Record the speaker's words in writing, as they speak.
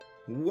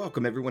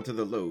Welcome everyone to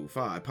the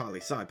Lo-Fi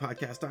Poli-Sci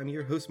podcast. I'm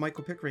your host,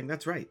 Michael Pickering.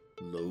 That's right,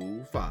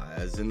 Lo-Fi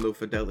as in low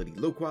fidelity,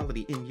 low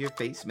quality, in your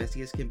face,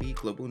 messy as can be,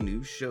 global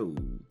news show.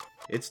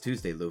 It's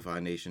Tuesday, Lo-Fi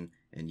Nation,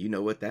 and you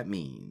know what that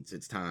means.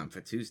 It's time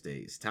for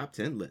Tuesday's Top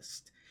 10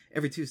 list.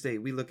 Every Tuesday,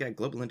 we look at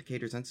global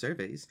indicators and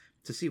surveys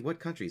to see what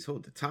countries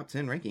hold the top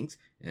 10 rankings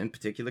in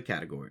particular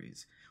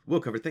categories.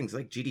 We'll cover things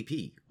like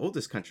GDP,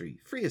 oldest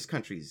country, freest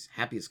countries,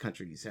 happiest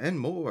countries, and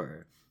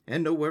more.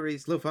 And no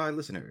worries, Lo-Fi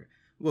listener.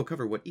 We'll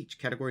cover what each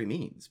category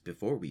means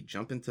before we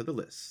jump into the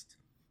list.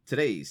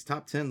 Today's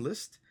top 10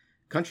 list,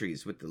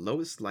 countries with the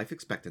lowest life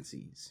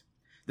expectancies.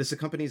 This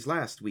accompanies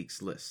last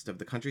week's list of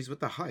the countries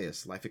with the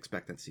highest life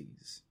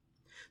expectancies.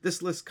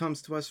 This list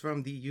comes to us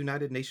from the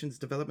United Nations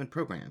Development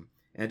Program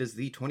and is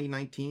the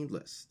 2019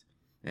 list.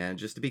 And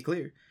just to be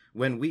clear,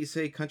 when we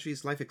say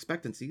countries' life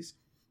expectancies,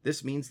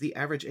 this means the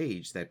average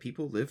age that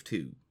people live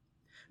to.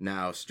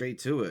 Now, straight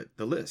to it,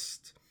 the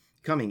list.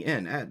 Coming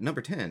in at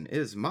number 10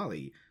 is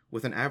Mali,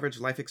 with an average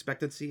life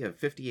expectancy of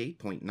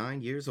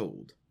 58.9 years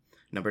old.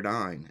 Number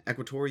 9,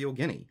 Equatorial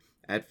Guinea,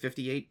 at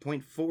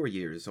 58.4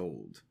 years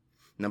old.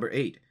 Number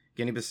 8,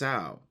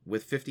 Guinea-Bissau,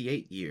 with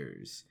 58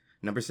 years.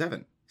 Number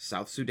 7,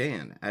 South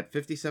Sudan, at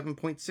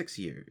 57.6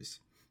 years.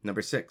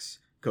 Number 6,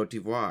 Cote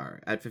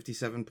d'Ivoire, at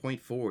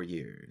 57.4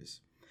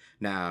 years.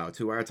 Now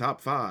to our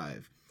top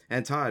 5,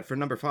 and tied for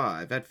number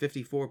 5 at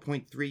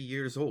 54.3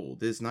 years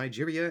old is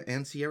Nigeria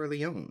and Sierra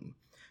Leone.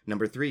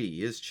 Number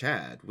 3 is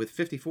Chad, with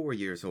 54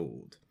 years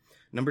old.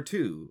 Number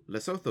 2,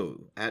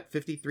 Lesotho, at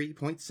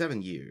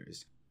 53.7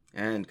 years.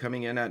 And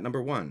coming in at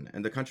number 1,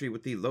 and the country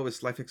with the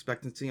lowest life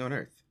expectancy on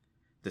Earth,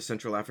 the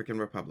Central African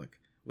Republic,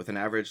 with an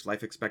average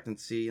life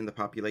expectancy in the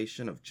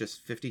population of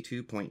just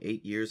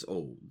 52.8 years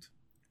old.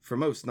 For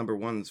most number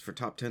 1s for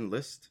top 10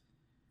 list,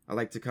 I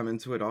like to come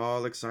into it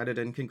all excited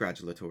and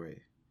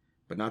congratulatory.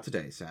 But not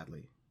today,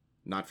 sadly.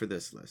 Not for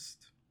this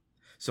list.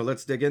 So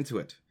let's dig into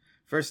it.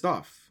 First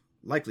off,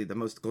 likely the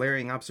most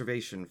glaring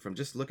observation from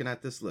just looking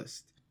at this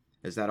list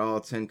is that all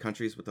 10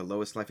 countries with the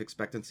lowest life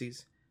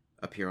expectancies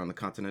appear on the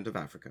continent of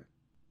Africa.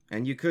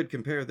 And you could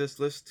compare this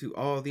list to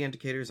all the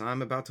indicators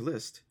I'm about to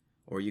list,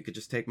 or you could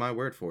just take my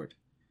word for it.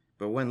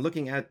 But when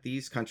looking at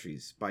these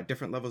countries by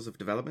different levels of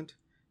development,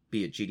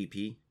 be it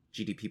GDP,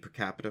 GDP per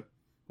capita,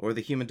 or the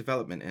Human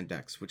Development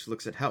Index, which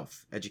looks at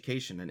health,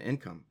 education, and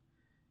income,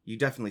 you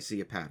definitely see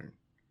a pattern.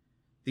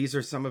 These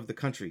are some of the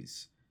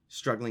countries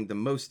struggling the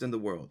most in the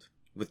world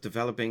with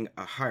developing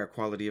a higher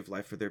quality of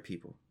life for their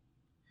people.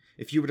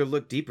 If you were to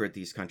look deeper at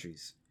these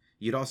countries,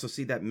 you'd also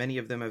see that many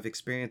of them have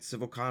experienced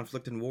civil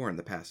conflict and war in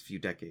the past few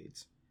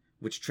decades,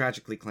 which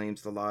tragically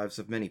claims the lives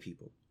of many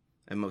people,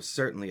 and most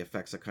certainly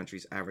affects a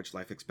country's average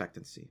life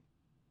expectancy.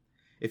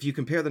 If you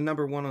compare the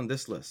number 1 on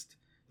this list,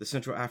 the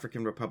Central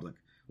African Republic,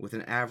 with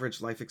an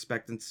average life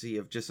expectancy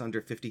of just under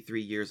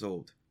 53 years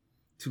old,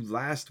 to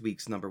last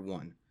week's number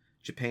 1,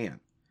 Japan,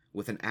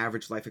 with an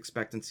average life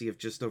expectancy of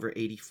just over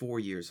 84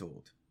 years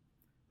old,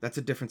 that's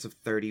a difference of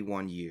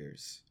 31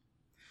 years.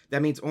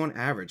 That means on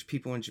average,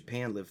 people in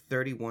Japan live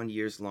 31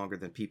 years longer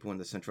than people in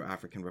the Central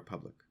African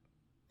Republic.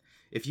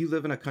 If you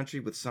live in a country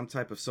with some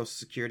type of social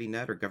security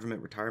net or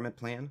government retirement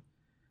plan,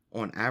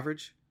 on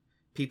average,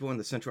 people in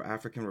the Central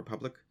African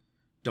Republic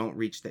don't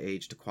reach the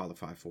age to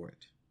qualify for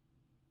it.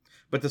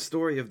 But the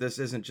story of this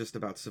isn't just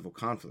about civil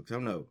conflict, oh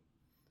no.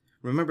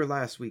 Remember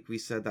last week we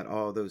said that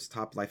all those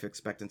top life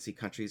expectancy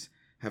countries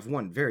have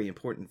one very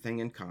important thing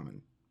in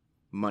common: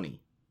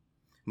 money.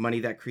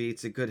 Money that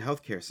creates a good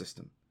healthcare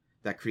system,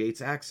 that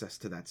creates access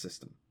to that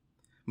system.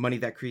 Money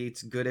that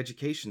creates a good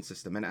education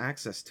system and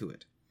access to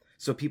it,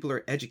 so people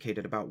are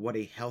educated about what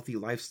a healthy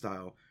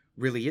lifestyle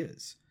really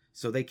is,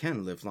 so they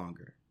can live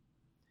longer.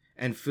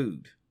 And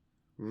food.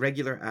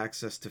 Regular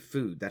access to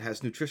food that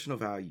has nutritional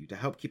value to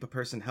help keep a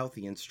person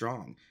healthy and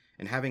strong,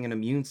 and having an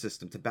immune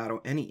system to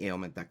battle any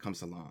ailment that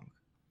comes along.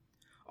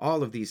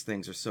 All of these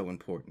things are so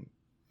important,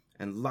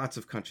 and lots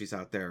of countries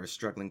out there are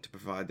struggling to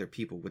provide their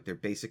people with their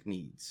basic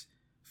needs: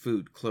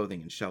 food,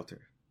 clothing, and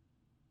shelter.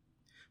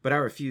 But I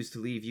refuse to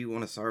leave you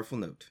on a sorrowful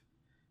note,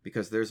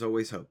 because there's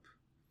always hope.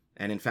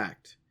 And in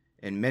fact,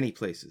 in many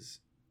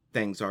places,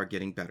 things are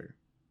getting better.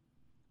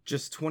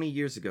 Just 20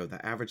 years ago,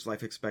 the average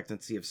life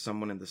expectancy of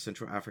someone in the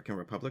Central African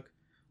Republic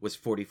was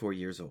 44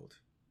 years old.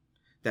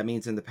 That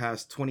means in the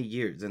past 20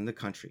 years in the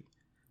country,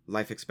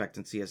 life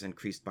expectancy has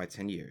increased by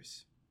 10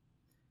 years.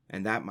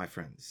 And that, my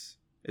friends,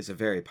 is a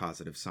very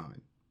positive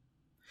sign.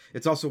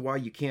 It's also why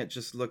you can't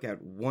just look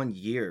at 1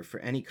 year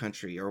for any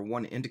country or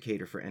one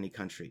indicator for any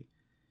country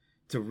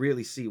to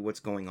really see what's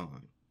going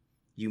on.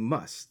 You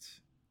must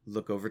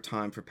look over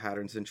time for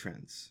patterns and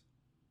trends.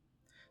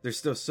 There's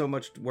still so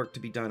much work to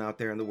be done out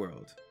there in the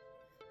world,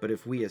 but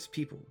if we as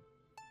people,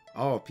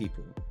 all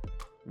people,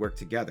 work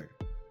together,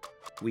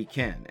 we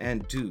can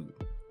and do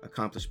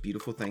accomplish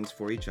beautiful things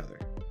for each other.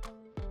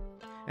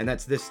 And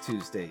that's this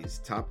Tuesday's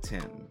Top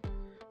 10.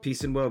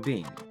 Peace and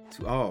well-being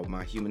to all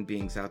my human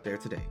beings out there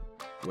today,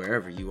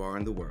 wherever you are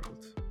in the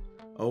world.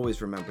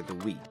 Always remember the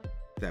we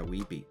that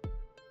we be.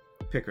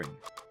 Pickering,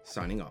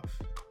 signing off.